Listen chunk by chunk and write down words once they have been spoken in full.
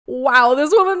Wow,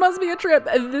 this woman must be a trip.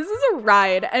 This is a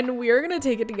ride and we're gonna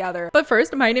take it together. But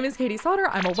first, my name is Katie Sauter.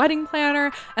 I'm a wedding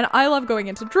planner and I love going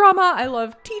into drama. I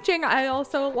love teaching. I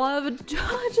also love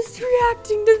just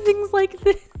reacting to things like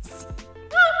this.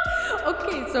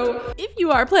 Okay, so if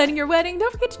you are planning your wedding,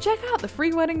 don't forget to check out the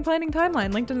free wedding planning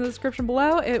timeline linked in the description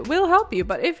below. It will help you,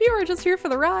 but if you are just here for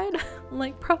the ride,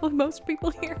 like probably most people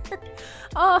here,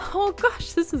 oh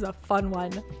gosh, this is a fun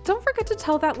one. Don't forget to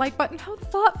tell that like button how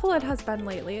thoughtful it has been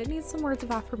lately. It needs some words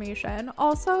of affirmation.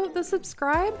 Also, the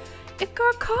subscribe, it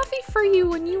got coffee for you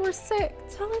when you were sick.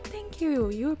 Tell it thank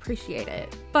you. You appreciate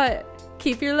it. But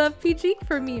keep your love PG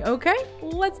for me, okay?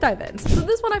 Let's dive in. So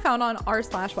this one I found on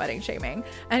r/wedding shaming,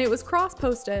 and it was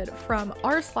cross-posted from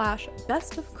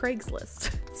r/best of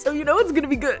Craigslist. So you know it's gonna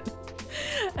be good.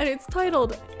 And it's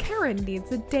titled, Karen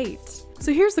Needs a Date.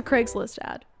 So here's the Craigslist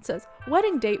ad. It says,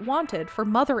 wedding date wanted for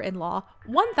mother-in-law,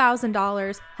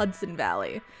 $1,000, Hudson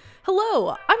Valley.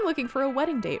 Hello, I'm looking for a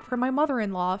wedding date for my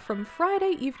mother-in-law from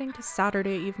Friday evening to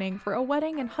Saturday evening for a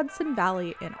wedding in Hudson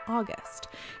Valley in August.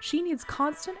 She needs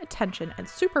constant attention and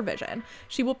supervision.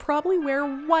 She will probably wear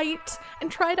white and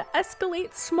try to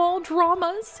escalate small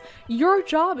dramas. Your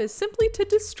job is simply to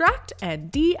distract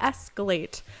and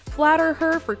de-escalate. Flatter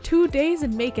her for 2 days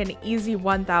and make an easy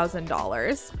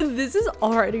 $1,000. This is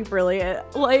already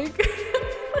brilliant. Like,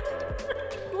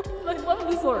 I love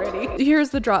this already. Here's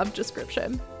the job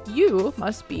description. You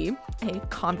must be a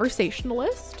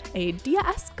conversationalist, a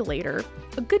de-escalator,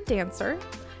 a good dancer.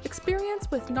 Experience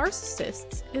with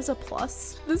narcissists is a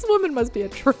plus. This woman must be a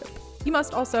trip. You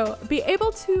must also be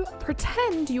able to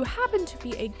pretend you happen to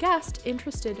be a guest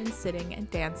interested in sitting and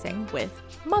dancing with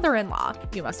mother-in-law.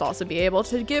 You must also be able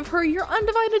to give her your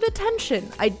undivided attention.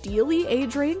 Ideally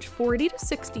age range 40 to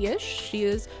 60-ish. She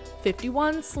is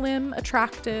 51, slim,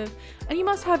 attractive, and you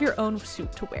must have your own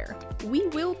suit to wear. We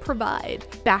will provide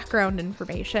background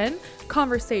information,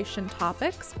 conversation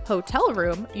topics, hotel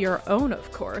room, your own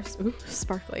of course, ooh,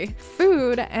 sparkly,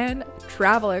 food, and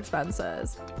travel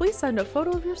expenses. Please send a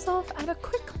photo of yourself and a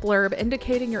quick blurb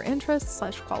indicating your interests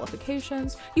 /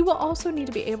 qualifications. You will also need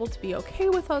to be able to be okay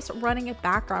with us running a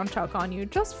background check on you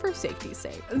just for safety's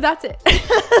sake. That's it.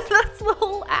 That's the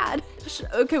whole ad.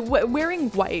 Okay, wearing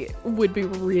white would be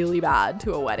really bad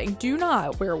to a wedding. Do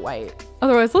not wear white.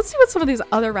 Otherwise, let's see what some of these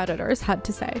other Redditors had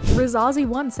to say.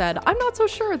 Rizazi1 said, I'm not so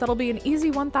sure that'll be an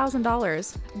easy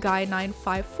 $1,000.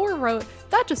 Guy954 wrote,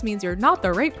 that just means you're not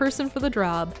the right person for the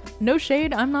job. No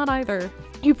shade, I'm not either.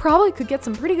 You probably could get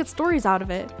some pretty good stories out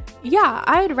of it. Yeah,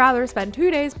 I'd rather spend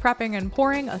 2 days prepping and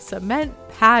pouring a cement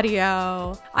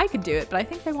patio. I could do it, but I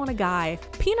think they want a guy.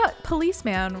 Peanut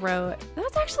Policeman wrote,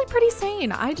 that's actually pretty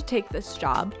sane. I'd take this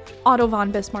job. Otto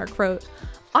von Bismarck wrote,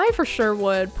 I for sure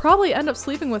would. Probably end up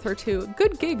sleeping with her too.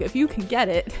 Good gig if you can get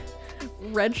it.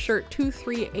 Red Shirt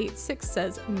 2386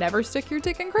 says, never stick your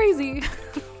dick in crazy.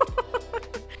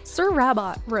 Sir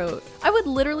Rabot wrote, I would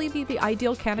literally be the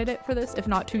ideal candidate for this if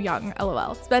not too young,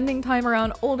 lol. Spending time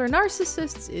around older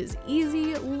narcissists is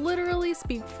easy. Literally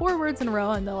speak 4 words in a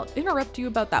row and they'll interrupt you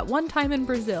about that one time in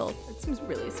Brazil. It seems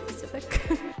really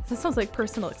specific. That sounds like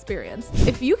personal experience.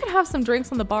 If you could have some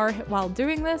drinks on the bar while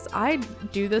doing this, I'd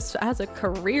do this as a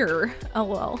career,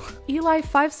 lol.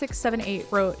 Eli5678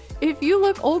 wrote, if you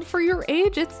look old for your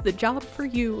age, it's the job for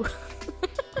you.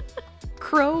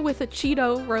 Crow with a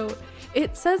Cheeto wrote,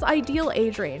 it says ideal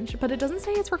age range, but it doesn't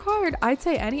say it's required. I'd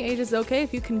say any age is okay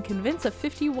if you can convince a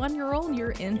 51-year-old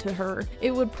you're into her.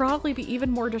 It would probably be even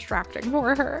more distracting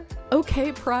for her.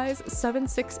 Okay, Prize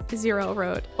 760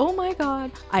 wrote, oh my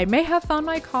god, I may have found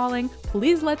my calling.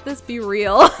 Please let this be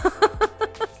real.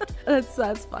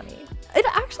 That's funny. It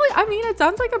actually, I mean, it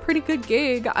sounds like a pretty good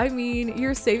gig. I mean,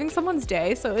 you're saving someone's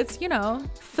day, so it's, you know,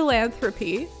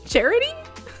 philanthropy. Charity?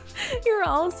 You're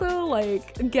also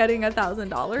like getting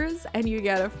 $1,000 and you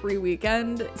get a free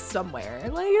weekend somewhere.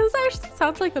 Like, this actually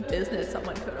sounds like a business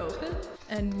someone could open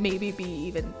and maybe be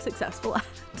even successful at.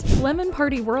 Lemon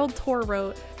Party World Tour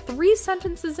wrote, 3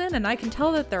 sentences in and I can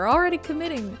tell that they're already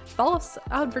committing false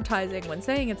advertising when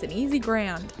saying it's an easy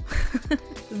grand.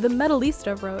 The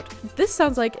Metalista wrote, this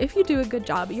sounds like if you do a good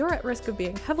job, you're at risk of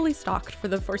being heavily stalked for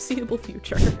the foreseeable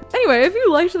future. Anyway, if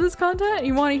you liked this content and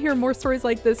you want to hear more stories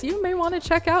like this, you may want to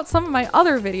check out some of my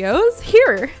other videos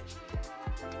here.